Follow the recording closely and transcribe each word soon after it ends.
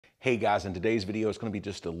Hey guys, in today's video, it's gonna be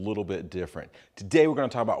just a little bit different. Today, we're gonna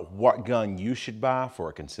talk about what gun you should buy for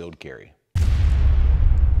a concealed carry.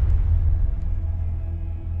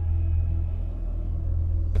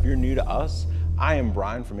 If you're new to us, I am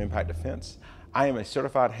Brian from Impact Defense. I am a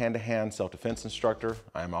certified hand-to-hand self-defense instructor.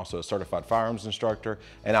 I am also a certified firearms instructor,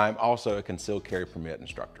 and I am also a concealed carry permit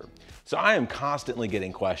instructor. So I am constantly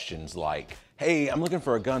getting questions like, hey, I'm looking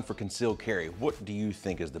for a gun for concealed carry. What do you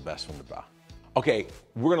think is the best one to buy? Okay,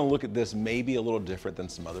 we're gonna look at this maybe a little different than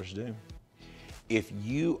some others do. If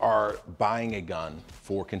you are buying a gun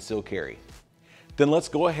for concealed carry, then let's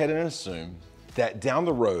go ahead and assume that down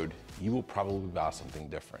the road, you will probably buy something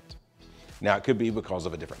different. Now, it could be because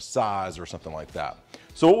of a different size or something like that.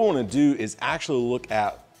 So what we wanna do is actually look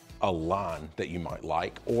at a line that you might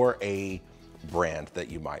like or a brand that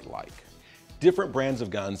you might like. Different brands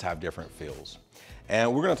of guns have different feels.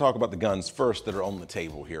 And we're gonna talk about the guns first that are on the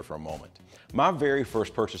table here for a moment. My very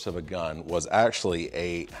first purchase of a gun was actually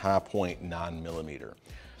a Hi-Point 9mm.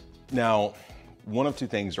 Now, one of two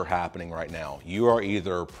things are happening right now. You are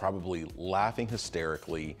either probably laughing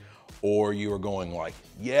hysterically or you are going like,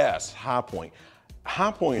 yes, Hi-Point.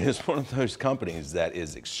 Hi-Point is one of those companies that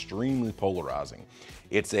is extremely polarizing.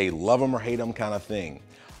 It's a love them or hate them kind of thing.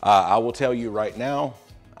 I will tell you right now,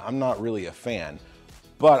 I'm not really a fan,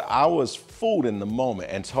 but I was fooled in the moment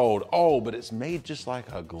and told, oh, but it's made just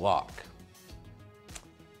like a Glock.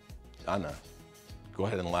 I know. Go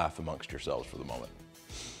ahead and laugh amongst yourselves for the moment.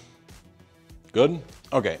 Good?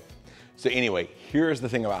 Okay. So anyway, here's the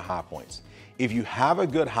thing about Hi-Points. If you have a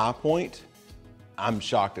good Hi-Point, I'm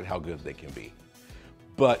shocked at how good they can be.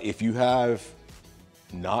 But if you have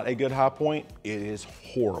not a good Hi-Point, it is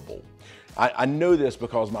horrible. I know this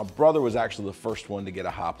because my brother was actually the first one to get a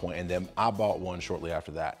Hi-Point, and then I bought one shortly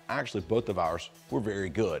after that. Actually, both of ours were very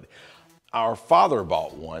good. Our father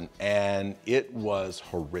bought one, and it was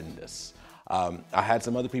horrendous. I had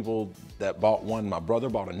some other people that bought one. My brother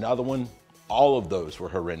bought another one. All of those were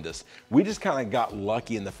horrendous. We just kind of got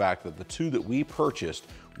lucky in the fact that the two that we purchased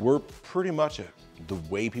were pretty much the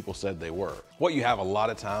way people said they were. What you have a lot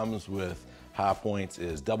of times with Hi-Points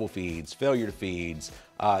is double feeds, failure to feeds.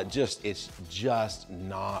 It's just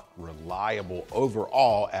not reliable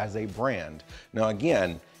overall as a brand. Now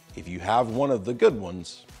again, if you have one of the good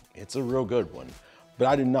ones, it's a real good one. But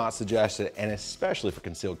I do not suggest it, and especially for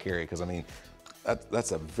concealed carry, because I mean,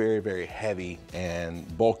 that's a very, very heavy and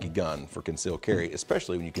bulky gun for concealed carry,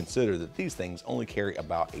 especially when you consider that these things only carry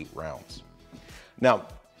about 8 rounds. Now,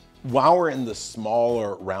 while we're in the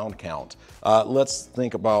smaller round count, let's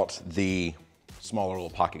think about the smaller little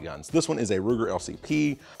pocket guns. This one is a Ruger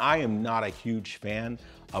LCP. I am not a huge fan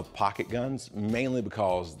of pocket guns, mainly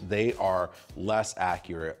because they are less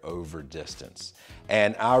accurate over distance.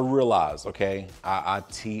 And I realize, okay, I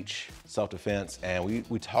teach self-defense and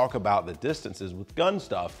we talk about the distances with gun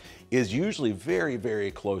stuff is usually very, very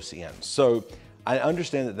close in. So I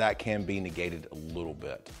understand that that can be negated a little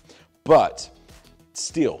bit, but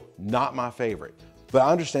still not my favorite. But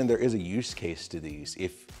I understand there is a use case to these.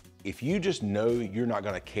 If you just know you're not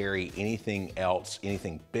gonna carry anything else,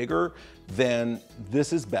 anything bigger, then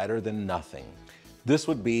this is better than nothing. This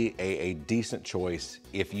would be a decent choice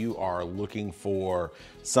if you are looking for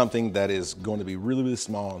something that is going to be really, really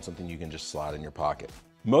small and something you can just slide in your pocket.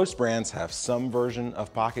 Most brands have some version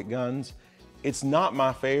of pocket guns. It's not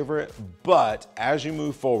my favorite, but as you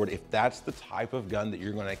move forward, if that's the type of gun that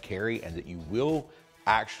you're gonna carry and that you will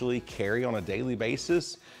actually carry on a daily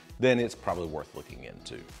basis, then it's probably worth looking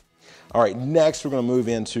into. All right, next we're gonna move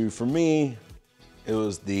into, for me, it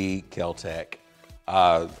was the Kel-Tec.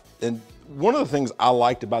 And one of the things I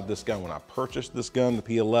liked about this gun when I purchased this gun, the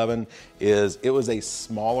P11, is it was a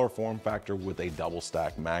smaller form factor with a double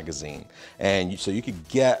stack magazine. And so you could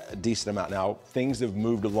get a decent amount. Now, things have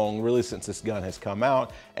moved along really since this gun has come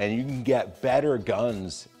out, and you can get better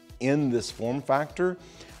guns in this form factor.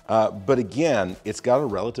 But again, it's got a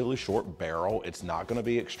relatively short barrel. It's not gonna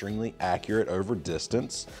be extremely accurate over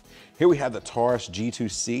distance. Here we have the Taurus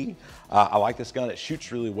G2C. I like this gun, it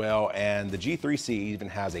shoots really well, and the G3C even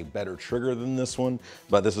has a better trigger than this one,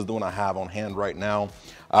 but this is the one I have on hand right now.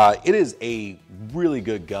 It is a really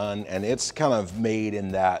good gun, and it's kind of made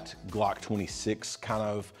in that Glock 26 kind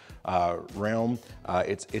of realm.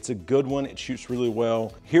 It's a good one, it shoots really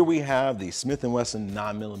well. Here we have the Smith & Wesson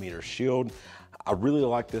 9mm Shield. I really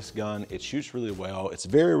like this gun. It shoots really well. It's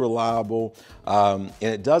very reliable, and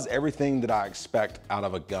it does everything that I expect out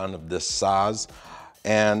of a gun of this size.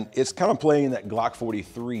 And it's kind of playing in that Glock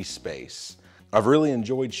 43 space. I've really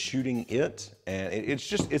enjoyed shooting it, and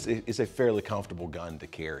it's a fairly comfortable gun to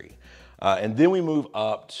carry. And then we move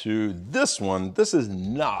up to this one. This is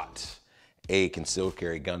not a concealed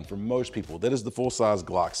carry gun for most people. That is the full-size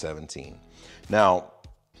Glock 17. Now,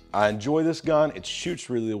 I enjoy this gun. It shoots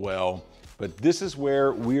really well, but this is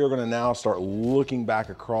where we are gonna now start looking back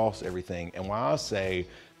across everything. And why I say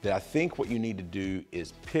that I think what you need to do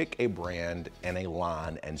is pick a brand and a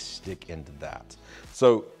line and stick into that.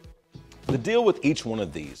 So the deal with each one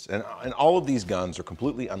of these, and all of these guns are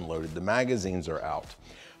completely unloaded, the magazines are out,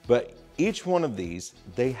 but each one of these,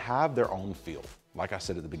 they have their own feel, like I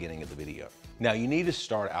said at the beginning of the video. Now you need to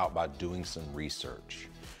start out by doing some research.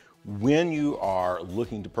 When you are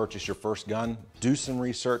looking to purchase your first gun, do some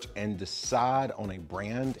research and decide on a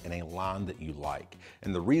brand and a line that you like.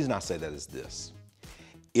 And the reason I say that is this.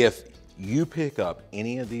 If you pick up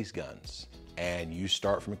any of these guns and you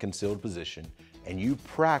start from a concealed position and you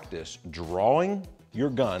practice drawing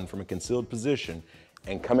your gun from a concealed position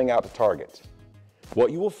and coming out to target,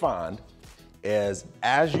 what you will find is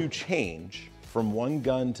as you change from one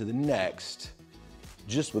gun to the next,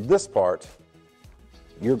 just with this part,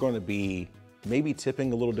 you're going to be maybe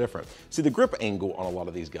tipping a little different. See, the grip angle on a lot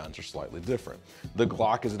of these guns are slightly different. The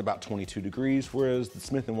Glock is at about 22 degrees, whereas the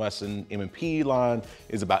Smith & Wesson M&P line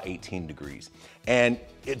is about 18 degrees. And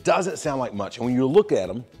it doesn't sound like much. And when you look at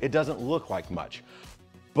them, it doesn't look like much.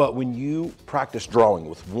 But when you practice drawing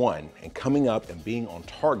with one and coming up and being on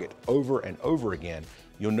target over and over again,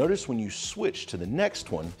 you'll notice when you switch to the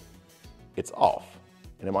next one, it's off.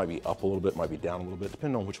 And it might be up a little bit, might be down a little bit,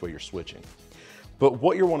 depending on which way you're switching. But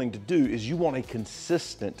what you're wanting to do is you want a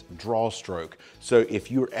consistent draw stroke. So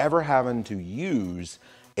if you're ever having to use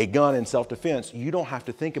a gun in self-defense, you don't have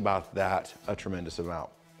to think about that a tremendous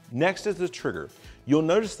amount. Next is the trigger. You'll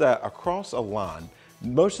notice that across a line,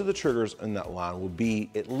 most of the triggers in that line will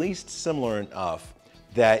be at least similar enough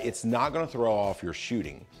that it's not gonna throw off your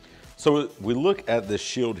shooting. So we look at this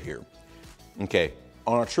shield here. Okay,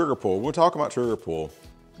 on a trigger pull, we're talking about trigger pull,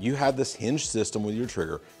 you have this hinge system with your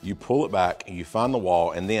trigger. You pull it back, and you find the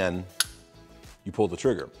wall, and then you pull the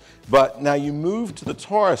trigger. But now you move to the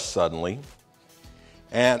Taurus suddenly,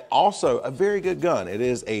 and also a very good gun. It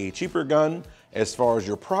is a cheaper gun as far as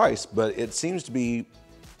your price, but it seems to be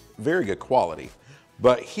very good quality.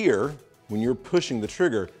 But here, when you're pushing the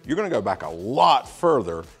trigger, you're gonna go back a lot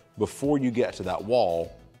further before you get to that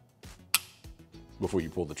wall, before you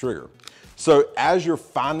pull the trigger. So as you're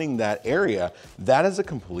finding that area, that is a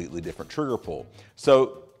completely different trigger pull.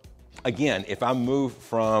 So again, if I move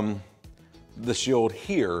from the shield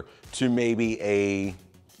here to maybe a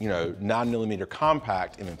 9mm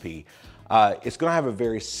compact M&P, it's gonna have a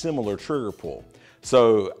very similar trigger pull.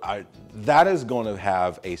 So that is gonna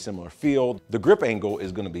have a similar feel. The grip angle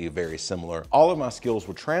is gonna be very similar. All of my skills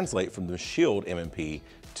will translate from the shield M&P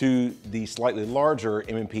to the slightly larger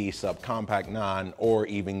M&P subcompact 9 or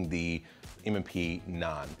even the M&P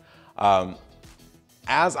 9.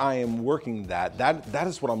 As I am working that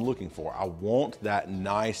is what I'm looking for. I want that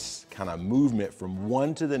nice kind of movement from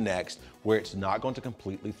one to the next where it's not going to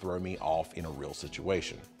completely throw me off in a real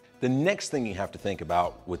situation. The next thing you have to think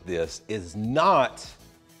about with this is not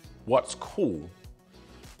what's cool,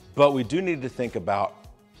 but we do need to think about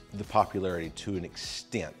the popularity to an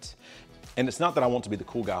extent. And it's not that I want to be the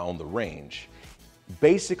cool guy on the range.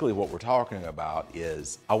 Basically what we're talking about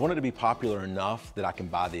is I want it to be popular enough that I can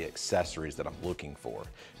buy the accessories that I'm looking for.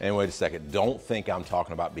 And wait a second, don't think I'm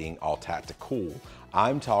talking about being all tactical.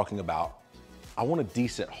 I'm talking about I want a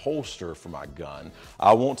decent holster for my gun.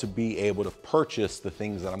 I want to be able to purchase the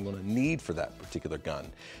things that I'm gonna need for that particular gun.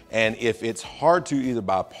 And if it's hard to either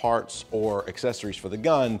buy parts or accessories for the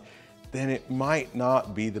gun, then it might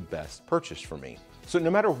not be the best purchase for me. So no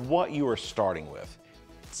matter what you are starting with,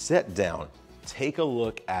 sit down, take a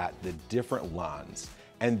look at the different lines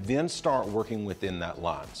and then start working within that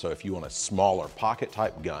line. So if you want a smaller pocket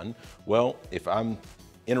type gun, well, if I'm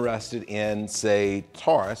interested in say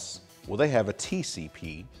Taurus, well, they have a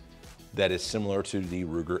TCP that is similar to the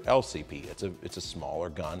Ruger LCP. It's a smaller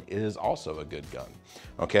gun. It is also a good gun,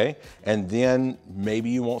 okay? And then maybe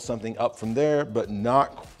you want something up from there, but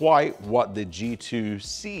not quite what the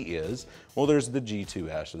G2C is. Well, there's the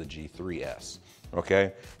G2S or the G3S,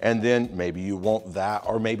 okay? And then maybe you want that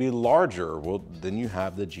or maybe larger. Well, then you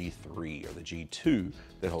have the G3 or the G2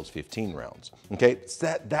 that holds 15 rounds, okay?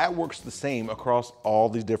 So that works the same across all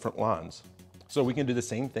these different lines. So we can do the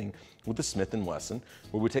same thing with the Smith & Wesson,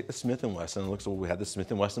 where we take the Smith & Wesson and looks like we have the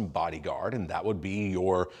Smith & Wesson Bodyguard, and that would be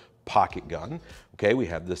your pocket gun. Okay, we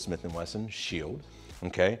have the Smith & Wesson Shield.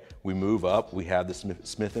 Okay, we move up, we have the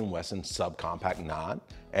Smith & Wesson Subcompact 9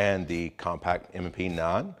 and the Compact M&P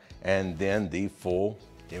 9, and then the full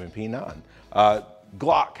M&P 9.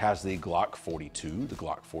 Glock has the Glock 42, the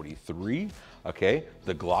Glock 43, okay,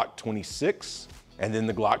 the Glock 26, and then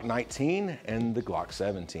the Glock 19 and the Glock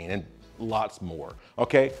 17 and lots more,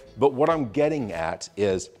 okay? But what I'm getting at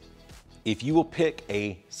is if you will pick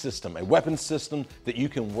a system, a weapon system that you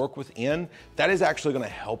can work within, that is actually gonna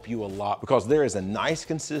help you a lot because there is a nice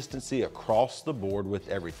consistency across the board with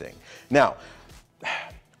everything. Now,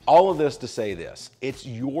 all of this to say this, it's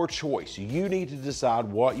your choice. You need to decide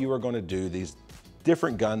what you are gonna do. These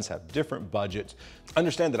different guns have different budgets.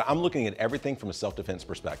 Understand that I'm looking at everything from a self-defense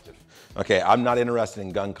perspective. Okay, I'm not interested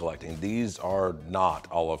in gun collecting. These are not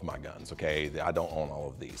all of my guns, okay? I don't own all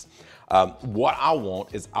of these. What I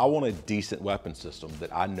want is I want a decent weapon system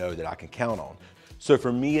that I know that I can count on. So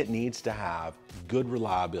for me, it needs to have good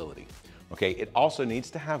reliability, okay? It also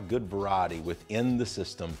needs to have good variety within the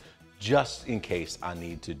system just in case I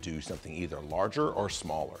need to do something either larger or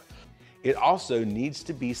smaller. It also needs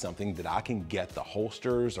to be something that I can get the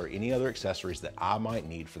holsters or any other accessories that I might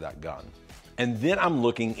need for that gun. And then I'm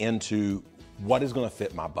looking into what is gonna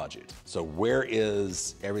fit my budget. So where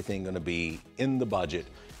is everything gonna be in the budget?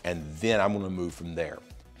 And then I'm gonna move from there.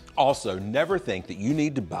 Also, never think that you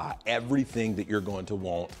need to buy everything that you're going to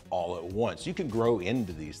want all at once. You can grow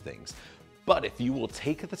into these things. But if you will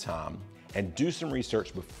take the time and do some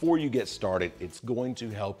research before you get started, it's going to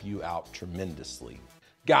help you out tremendously.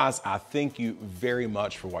 Guys, I thank you very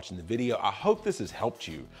much for watching the video. I hope this has helped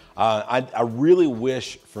you. I really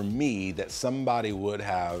wish for me that somebody would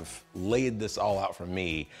have laid this all out for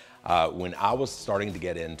me when I was starting to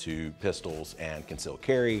get into pistols and concealed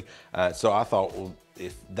carry. So I thought, well,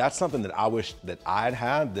 if that's something that I wish that I'd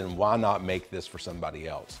had, then why not make this for somebody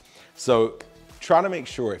else? So try to make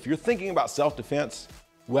sure, if you're thinking about self-defense,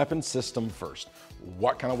 weapon system first.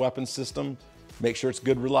 What kind of weapon system? Make sure it's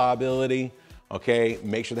good reliability. Okay,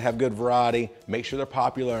 make sure they have good variety, make sure they're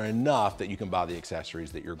popular enough that you can buy the accessories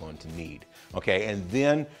that you're going to need. Okay, and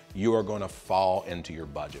then you are going to fall into your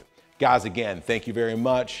budget. Guys, again, thank you very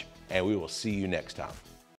much, and we will see you next time.